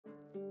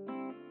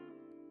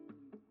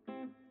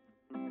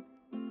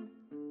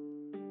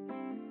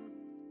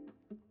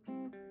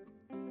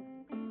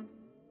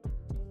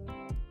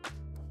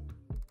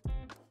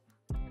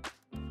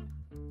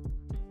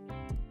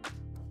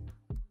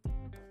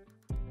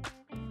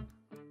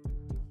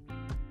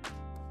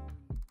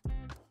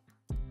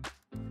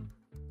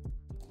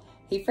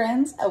Hey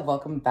friends, and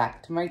welcome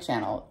back to my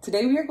channel.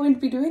 Today we are going to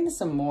be doing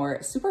some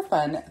more super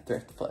fun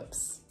thrift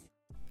flips.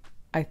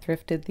 I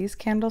thrifted these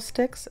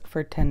candlesticks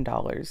for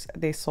 $10.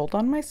 They sold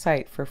on my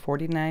site for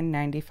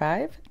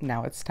 $49.95.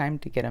 Now it's time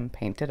to get them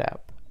painted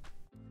up.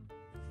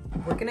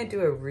 We're gonna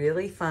do a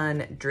really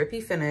fun drippy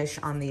finish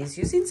on these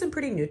using some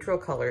pretty neutral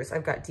colors.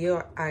 I've got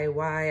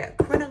DIY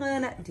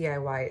Crinoline,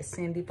 DIY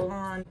Sandy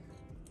Blonde,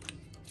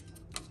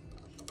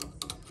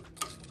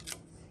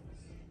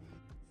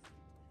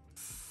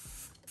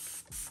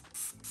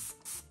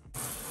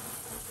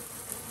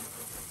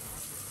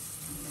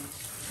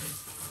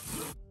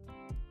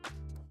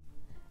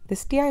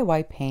 This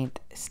DIY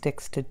paint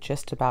sticks to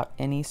just about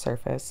any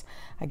surface.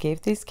 I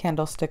gave these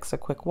candlesticks a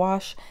quick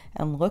wash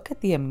and look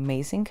at the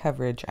amazing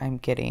coverage I'm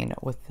getting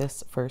with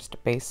this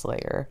first base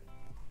layer.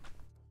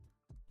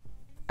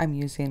 I'm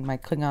using my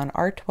Klingon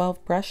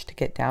R12 brush to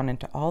get down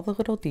into all the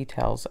little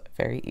details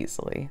very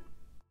easily.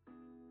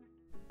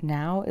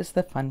 Now is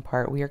the fun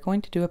part. We are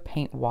going to do a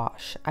paint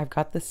wash. I've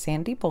got the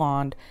Sandy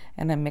Blonde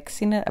and I'm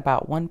mixing it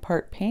about 1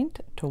 part paint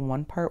to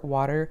 1 part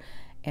water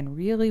and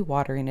really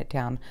watering it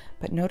down.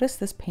 But notice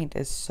this paint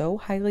is so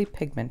highly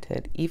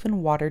pigmented,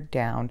 even watered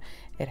down,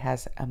 it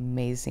has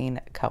amazing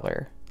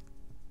color.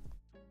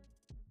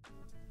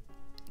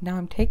 Now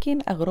I'm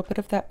taking a little bit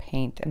of that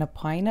paint and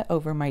applying it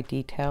over my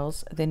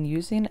details, then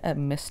using a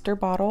mister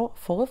bottle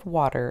full of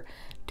water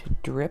to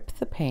drip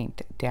the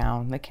paint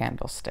down the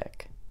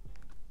candlestick.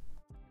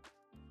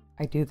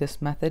 I do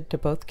this method to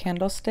both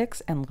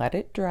candlesticks and let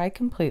it dry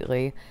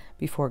completely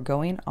before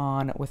going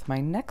on with my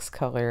next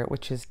color,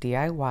 which is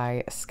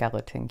DIY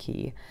Skeleton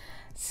Key.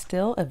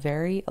 Still a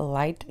very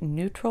light,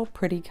 neutral,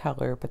 pretty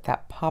color, but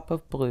that pop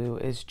of blue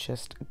is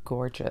just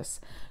gorgeous.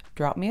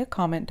 Drop me a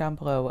comment down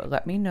below.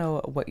 Let me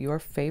know what your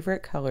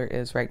favorite color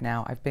is right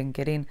now. I've been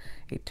getting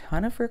a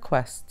ton of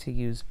requests to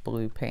use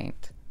blue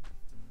paint.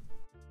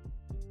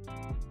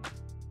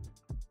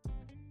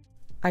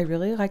 I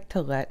really like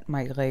to let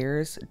my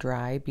layers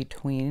dry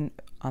between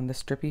on the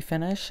drippy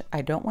finish.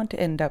 I don't want to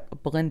end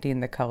up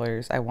blending the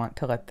colors. I want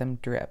to let them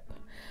drip.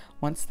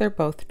 Once they're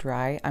both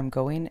dry, I'm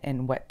going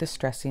and wet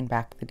distressing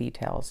back the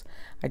details.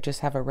 I just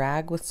have a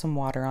rag with some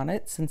water on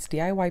it. Since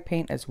DIY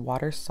paint is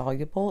water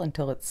soluble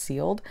until it's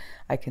sealed,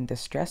 I can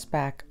distress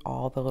back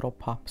all the little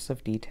pops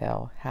of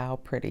detail. How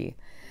pretty.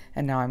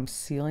 And now I'm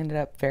sealing it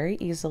up very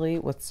easily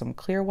with some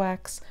clear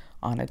wax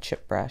on a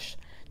chip brush.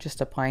 Just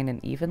applying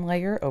an even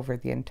layer over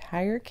the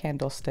entire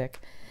candlestick,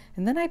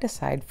 and then I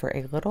decide for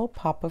a little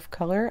pop of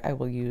color I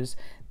will use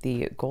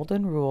the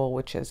Golden Rule,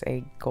 which is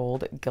a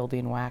gold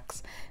gilding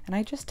wax, and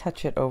I just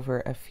touch it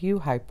over a few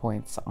high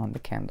points on the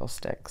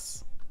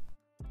candlesticks.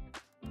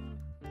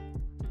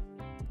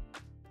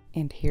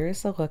 And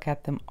here's a look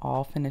at them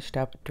all finished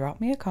up. Drop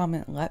me a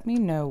comment, let me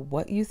know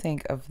what you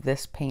think of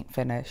this paint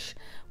finish.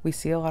 We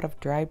see a lot of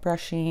dry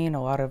brushing,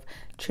 a lot of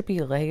chippy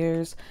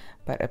layers,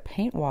 but a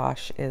paint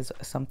wash is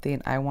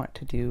something I want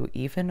to do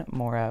even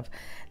more of.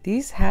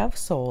 These have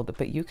sold,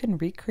 but you can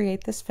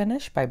recreate this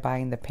finish by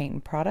buying the paint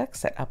and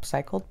products at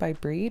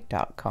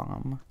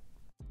upcycledbybrie.com.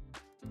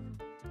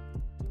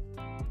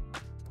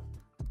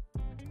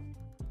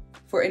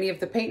 For any of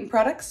the paint and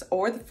products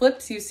or the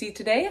flips you see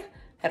today,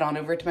 head on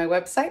over to my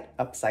website,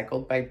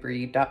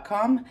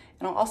 upcycledbybrie.com, and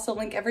I'll also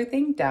link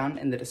everything down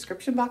in the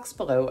description box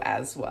below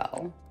as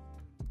well.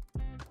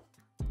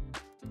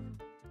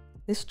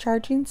 This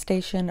charging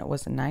station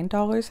was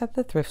 $9 at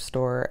the thrift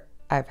store.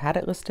 I've had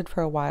it listed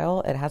for a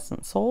while. It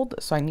hasn't sold,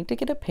 so I need to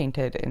get it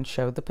painted and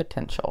show the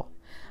potential.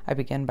 I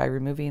begin by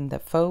removing the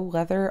faux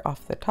leather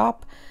off the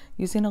top,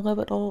 using a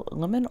little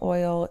lemon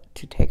oil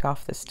to take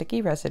off the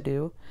sticky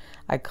residue.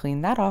 I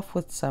clean that off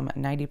with some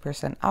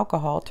 90%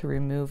 alcohol to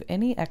remove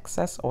any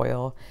excess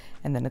oil,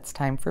 and then it's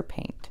time for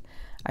paint.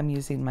 I'm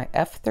using my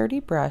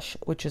F30 brush,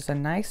 which is a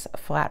nice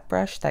flat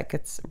brush that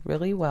gets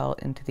really well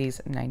into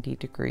these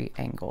 90-degree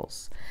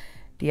angles.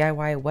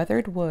 DIY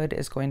weathered wood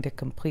is going to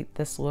complete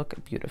this look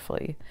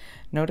beautifully.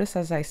 Notice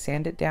as I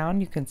sand it down,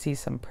 you can see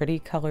some pretty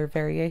color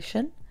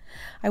variation.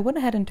 I went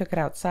ahead and took it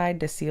outside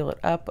to seal it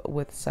up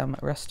with some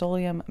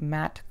Rust-Oleum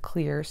matte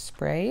clear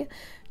spray,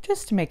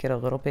 just to make it a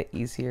little bit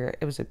easier.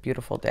 It was a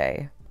beautiful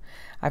day.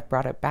 I've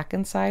brought it back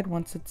inside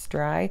once it's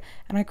dry,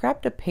 and I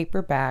grabbed a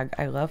paper bag.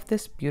 I love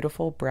this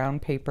beautiful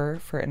brown paper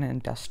for an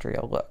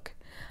industrial look.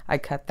 I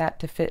cut that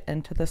to fit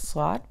into the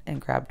slot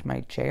and grabbed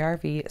my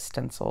JRV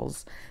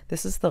stencils.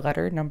 This is the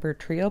letter number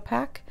trio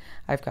pack.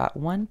 I've got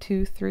 1,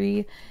 2,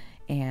 3,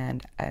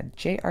 and a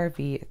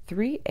JRV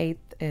 3/8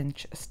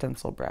 inch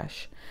stencil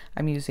brush.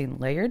 I'm using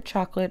layered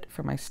chocolate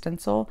for my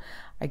stencil.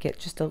 I get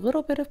just a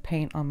little bit of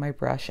paint on my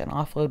brush and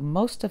offload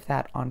most of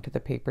that onto the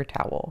paper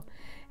towel.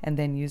 And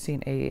then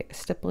using a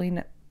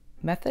stippling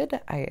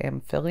method, I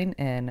am filling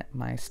in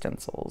my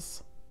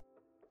stencils.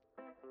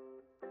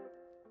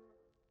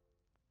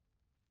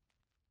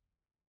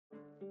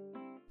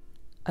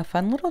 A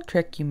fun little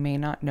trick you may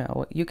not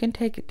know, you can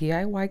take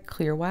DIY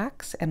clear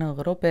wax and a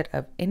little bit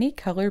of any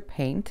color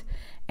paint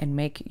and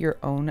make your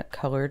own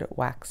colored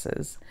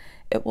waxes.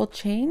 It will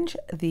change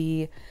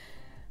the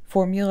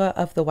formula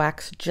of the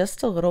wax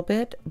just a little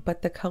bit,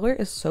 but the color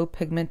is so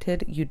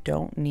pigmented you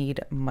don't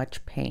need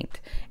much paint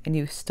and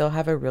you still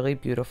have a really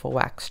beautiful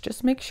wax.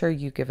 Just make sure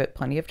you give it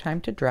plenty of time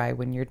to dry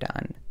when you're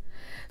done.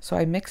 So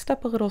I mixed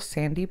up a little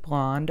sandy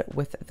blonde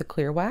with the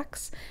clear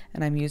wax,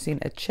 and I'm using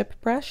a chip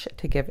brush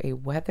to give a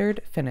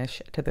weathered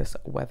finish to this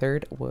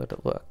weathered wood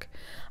look.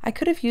 I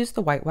could have used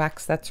the white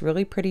wax, that's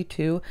really pretty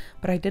too,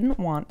 but I didn't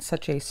want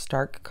such a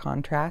stark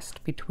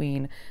contrast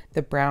between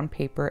the brown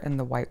paper and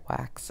the white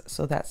wax,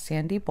 so that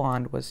sandy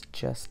blonde was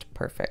just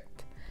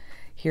perfect.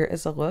 Here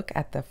is a look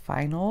at the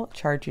final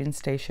charging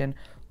station.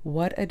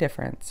 What a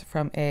difference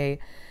from a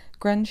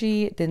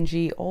grungy,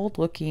 dingy,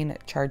 old-looking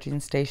charging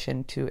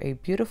station to a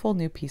beautiful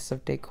new piece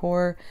of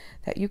decor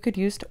that you could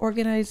use to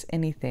organize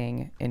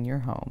anything in your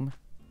home.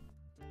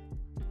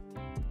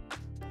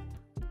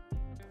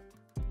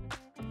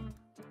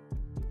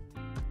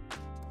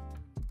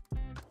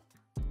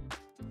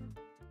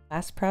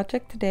 Last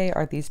project today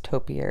are these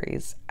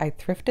topiaries. I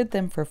thrifted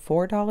them for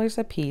 $4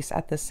 a piece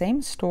at the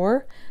same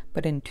store,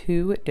 but in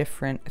 2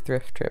 different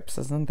thrift trips.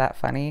 Isn't that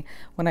funny?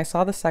 When I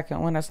saw the second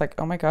one, I was like,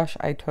 oh my gosh,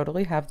 I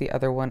totally have the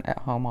other one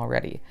at home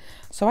already.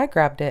 So I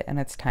grabbed it and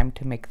it's time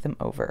to make them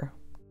over.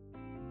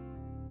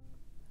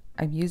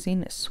 I'm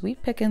using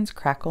Sweet Pickins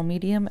Crackle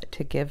Medium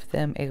to give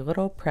them a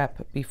little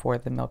prep before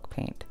the milk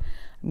paint.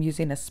 I'm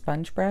using a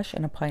sponge brush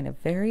and applying a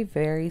very,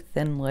 very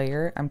thin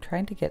layer. I'm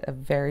trying to get a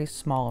very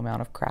small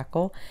amount of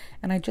crackle,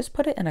 and I just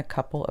put it in a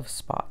couple of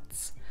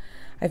spots.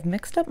 I've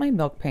mixed up my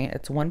milk paint.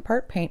 It's 1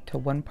 part paint to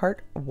 1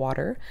 part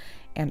water,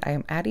 and I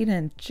am adding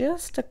in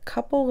just a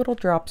couple little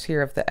drops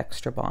here of the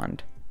extra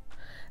bond.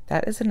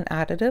 That is an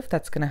additive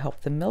that's going to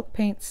help the milk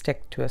paint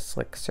stick to a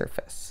slick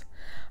surface.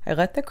 I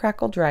let the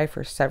crackle dry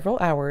for several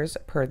hours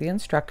per the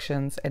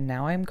instructions, and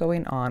now I'm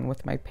going on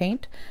with my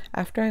paint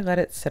after I let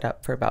it sit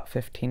up for about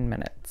 15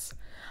 minutes.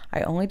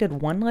 I only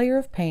did 1 layer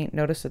of paint.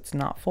 Notice it's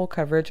not full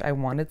coverage. I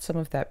wanted some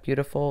of that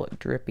beautiful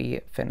drippy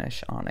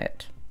finish on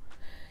it.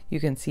 You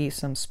can see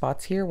some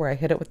spots here where I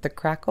hit it with the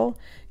crackle.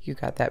 You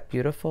got that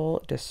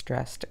beautiful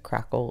distressed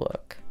crackle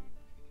look.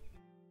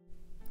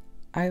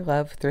 I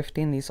love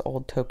thrifting these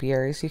old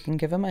topiaries. You can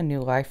give them a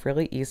new life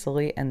really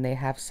easily, and they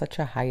have such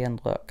a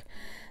high-end look.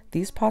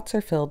 These pots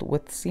are filled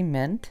with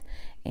cement,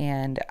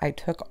 and I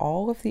took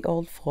all of the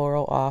old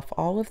floral off,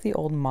 all of the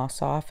old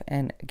moss off,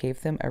 and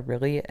gave them a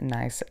really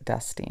nice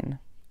dusting.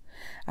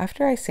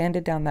 After I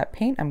sanded down that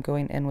paint, I'm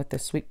going in with the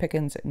Sweet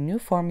Pickins New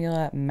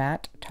Formula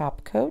Matte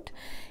Top Coat,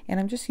 and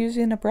I'm just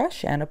using a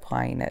brush and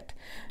applying it.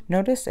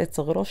 Notice it's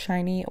a little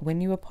shiny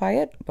when you apply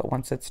it, but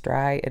once it's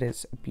dry, it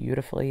is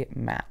beautifully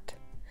matte.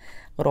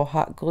 Little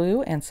hot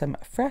glue and some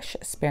fresh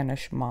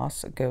Spanish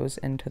moss goes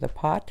into the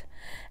pot.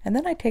 And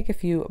then I take a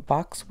few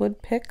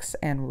boxwood picks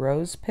and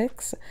rose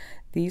picks.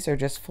 These are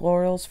just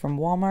florals from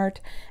Walmart,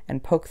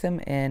 and poke them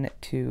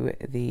into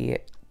the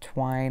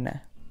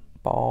twine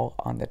ball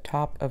on the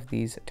top of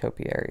these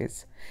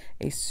topiaries.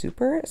 A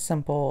super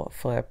simple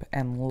flip,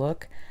 and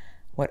look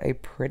what a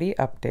pretty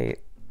update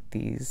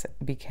these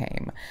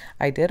became.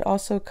 I did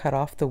also cut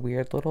off the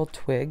weird little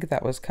twig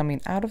that was coming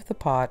out of the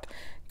pot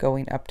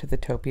going up to the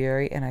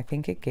topiary, and I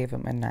think it gave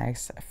them a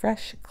nice,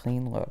 fresh,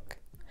 clean look.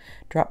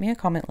 Drop me a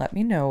comment, let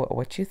me know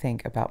what you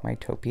think about my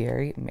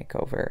topiary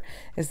makeover.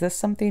 Is this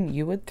something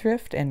you would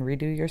thrift and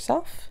redo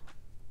yourself?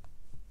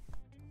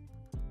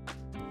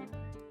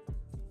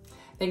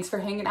 Thanks for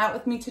hanging out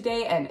with me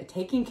today and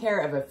taking care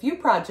of a few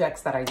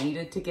projects that I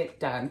needed to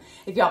get done.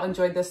 If y'all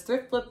enjoyed this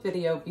thrift flip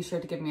video, be sure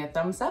to give me a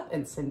thumbs up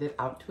and send it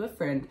out to a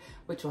friend,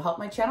 which will help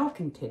my channel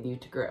continue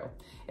to grow.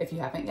 If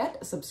you haven't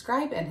yet,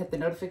 subscribe and hit the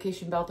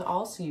notification bell to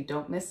all so you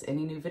don't miss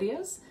any new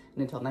videos.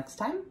 And until next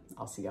time,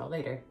 I'll see y'all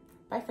later.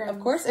 Bye, friends. Of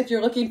course, if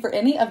you're looking for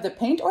any of the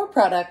paint or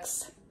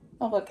products,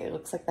 oh look, it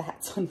looks like the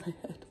hat's on my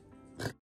head.